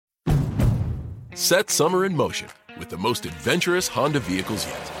Set summer in motion with the most adventurous Honda vehicles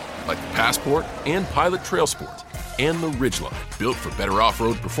yet, like the Passport and Pilot Trail Sport, and the Ridgeline, built for better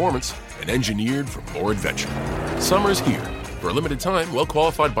off-road performance and engineered for more adventure. Summer's here. For a limited time,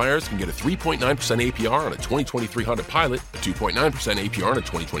 well-qualified buyers can get a 3.9% APR on a 2023 Honda Pilot, a 2.9% APR on a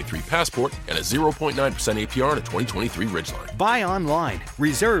 2023 Passport, and a 0.9% APR on a 2023 Ridgeline. Buy online,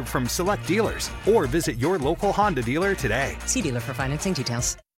 reserve from select dealers, or visit your local Honda dealer today. See dealer for financing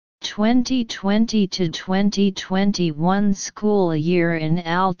details. 2020 to 2021 school year in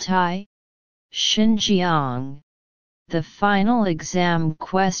Altai, Xinjiang. The final exam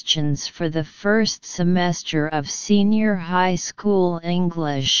questions for the first semester of senior high school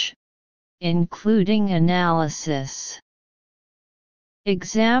English, including analysis.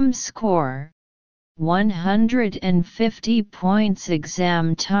 Exam score: 150 points.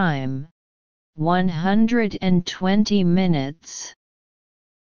 Exam time: 120 minutes.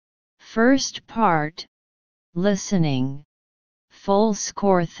 First part, listening. Full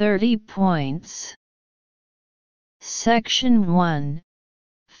score 30 points. Section 1,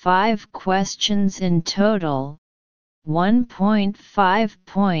 5 questions in total, 1.5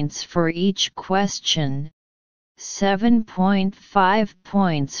 points for each question, 7.5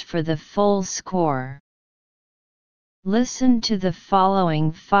 points for the full score. Listen to the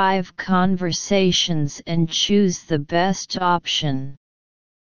following 5 conversations and choose the best option.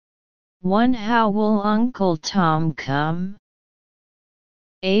 1. How will Uncle Tom come?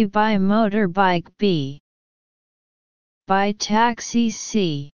 A. By motorbike. B. By taxi.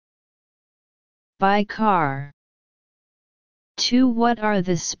 C. By car. 2. What are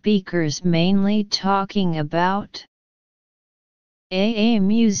the speakers mainly talking about? A. A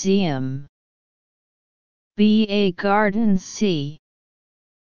museum. B. A garden. C.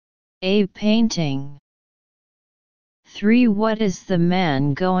 A painting. 3. What is the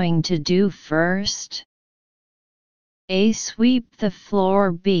man going to do first? A. Sweep the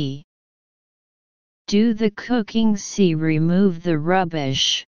floor. B. Do the cooking. C. Remove the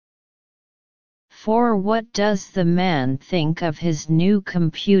rubbish. 4. What does the man think of his new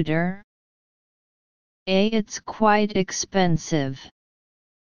computer? A. It's quite expensive.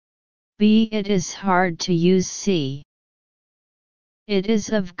 B. It is hard to use. C. It is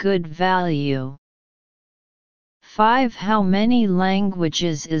of good value. 5. How many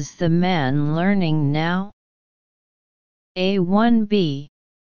languages is the man learning now? A. 1. B.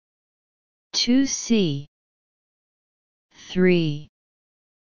 2. C. 3.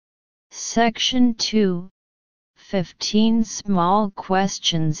 Section 2, 15 small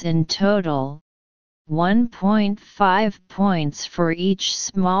questions in total, 1.5 points for each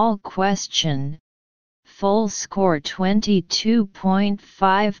small question, full score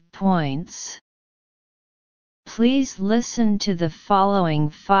 22.5 points. Please listen to the following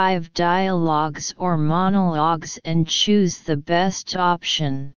 5 dialogues or monologues and choose the best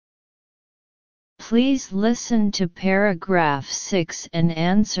option. Please listen to paragraph 6 and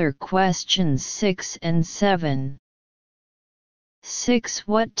answer questions 6 and 7. 6.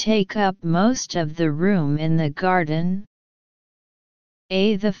 What take up most of the room in the garden?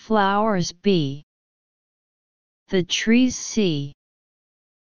 A. The flowers. B. The trees. C.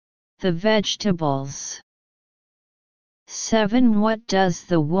 The vegetables. 7. What does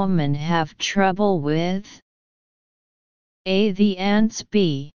the woman have trouble with? A. The ants.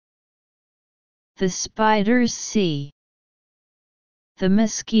 B. The spiders. C. The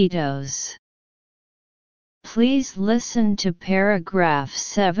mosquitoes. Please listen to paragraph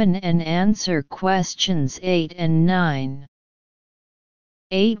 7 and answer questions 8 and 9.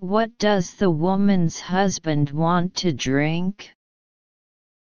 8. What does the woman's husband want to drink?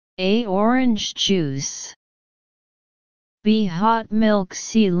 A. Orange juice. B. Hot milk.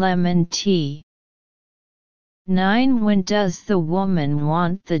 C. Lemon tea. 9. When does the woman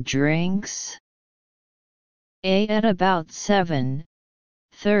want the drinks? A. At about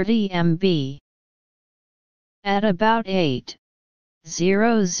 7:30 m.b. At about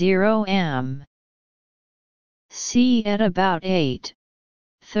 8:00 am. C. At about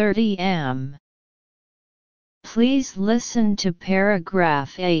 8:30 am. Please listen to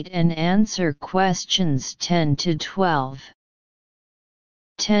paragraph 8 and answer questions 10 to 12.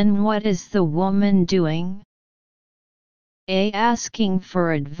 10. What is the woman doing? A. Asking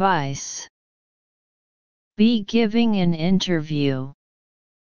for advice. B. Giving an interview.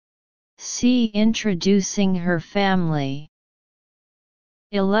 C. Introducing her family.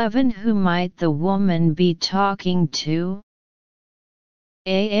 11. Who might the woman be talking to?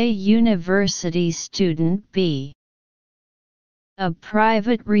 A. A university student. B. A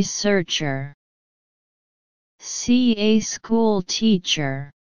private researcher. C. A school teacher.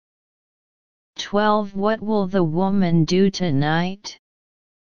 12 What will the woman do tonight?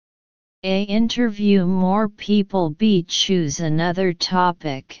 A. Interview more people. B. Choose another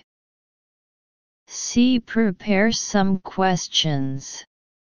topic. C. Prepare some questions.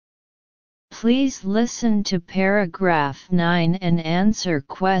 Please listen to paragraph 9 and answer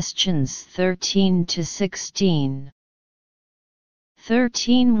questions 13 to 16.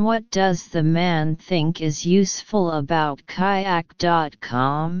 13. What does the man think is useful about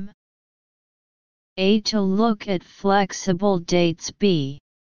kayak.com? A. To look at flexible dates. B.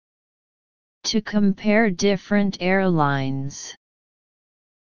 To compare different airlines.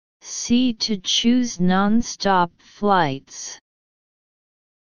 C. To choose non-stop flights.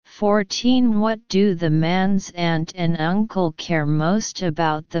 14. What do the man's aunt and uncle care most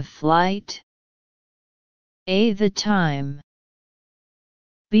about the flight? A. The time.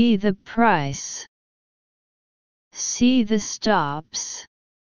 B. The price. C. The stops.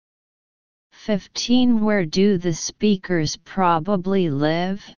 15. Where do the speakers probably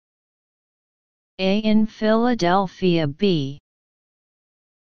live? A. In Philadelphia. B.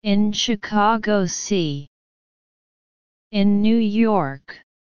 In Chicago. C. In New York.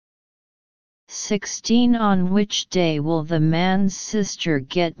 16. On which day will the man's sister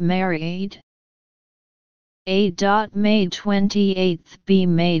get married? A. May 28th. B.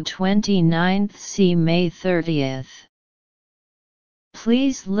 May 29th. C. May 30th.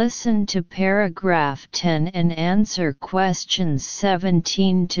 Please listen to paragraph 10 and answer questions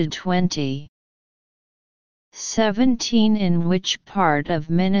 17 to 20. 17. In which part of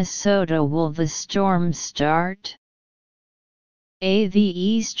Minnesota will the storm start? A. The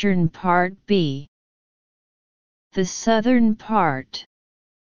eastern part. B. The southern part.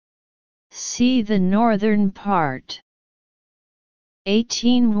 C. The northern part.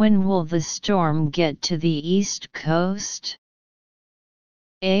 18. When will the storm get to the east coast?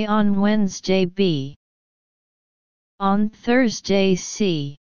 A. On Wednesday. B. On Thursday.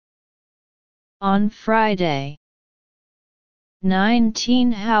 C. On Friday.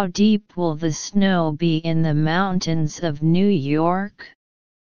 19. How deep will the snow be in the mountains of New York?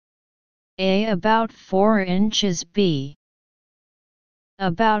 A. About 4 inches. B.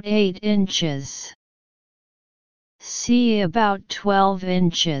 About 8 inches. C. About 12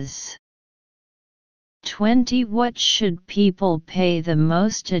 inches. 20. What should people pay the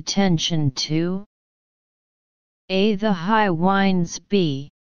most attention to? A. The high winds.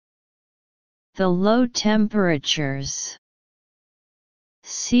 B. The low temperatures.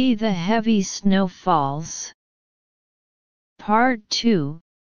 C. The heavy snowfalls. Part 2.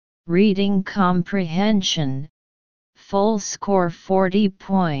 Reading Comprehension. Full score 40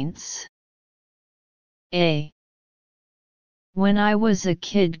 points. A. When I was a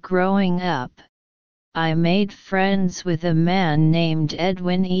kid growing up, I made friends with a man named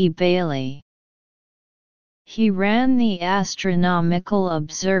Edwin E. Bailey. He ran the Astronomical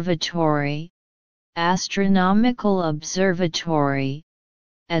Observatory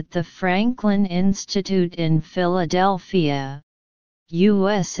at the Franklin Institute in Philadelphia,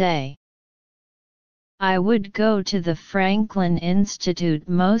 USA. I would go to the Franklin Institute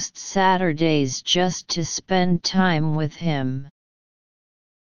most Saturdays just to spend time with him.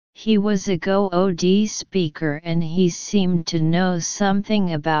 He was a go-OD speaker and he seemed to know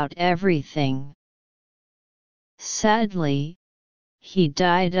something about everything. Sadly, he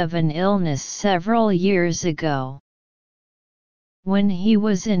died of an illness several years ago. When he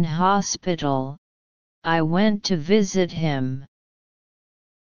was in hospital, I went to visit him.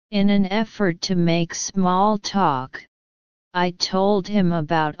 In an effort to make small talk, I told him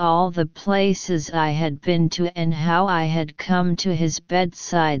about all the places I had been to and how I had come to his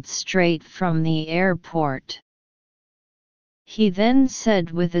bedside straight from the airport. He then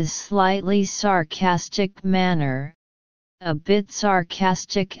said with a slightly sarcastic manner, a bit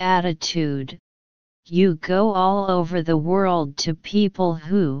sarcastic attitude, "You go all over the world to people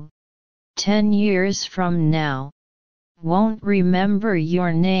who, 10 years from now, won't remember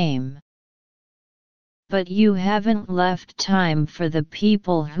your name. But you haven't left time for the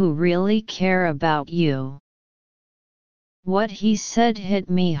people who really care about you." What he said hit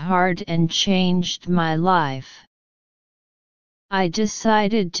me hard and changed my life. I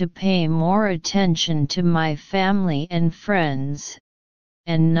decided to pay more attention to my family and friends,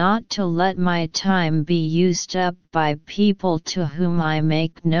 and not to let my time be used up by people to whom I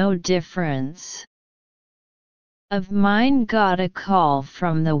make no difference. Of mine got a call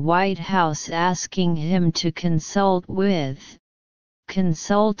from the White House asking him to consulting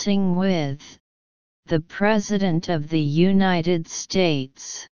with, the President of the United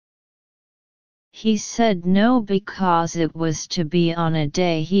States. He said no because it was to be on a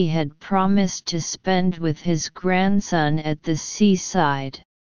day he had promised to spend with his grandson at the seaside.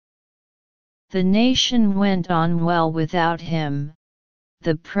 The nation went on well without him.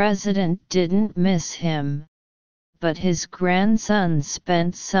 The president didn't miss him, but his grandson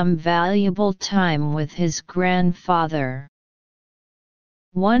spent some valuable time with his grandfather.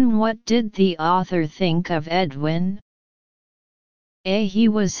 1. What did the author think of Edwin? A. He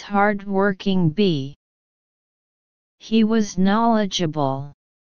was hard-working. B. He was knowledgeable.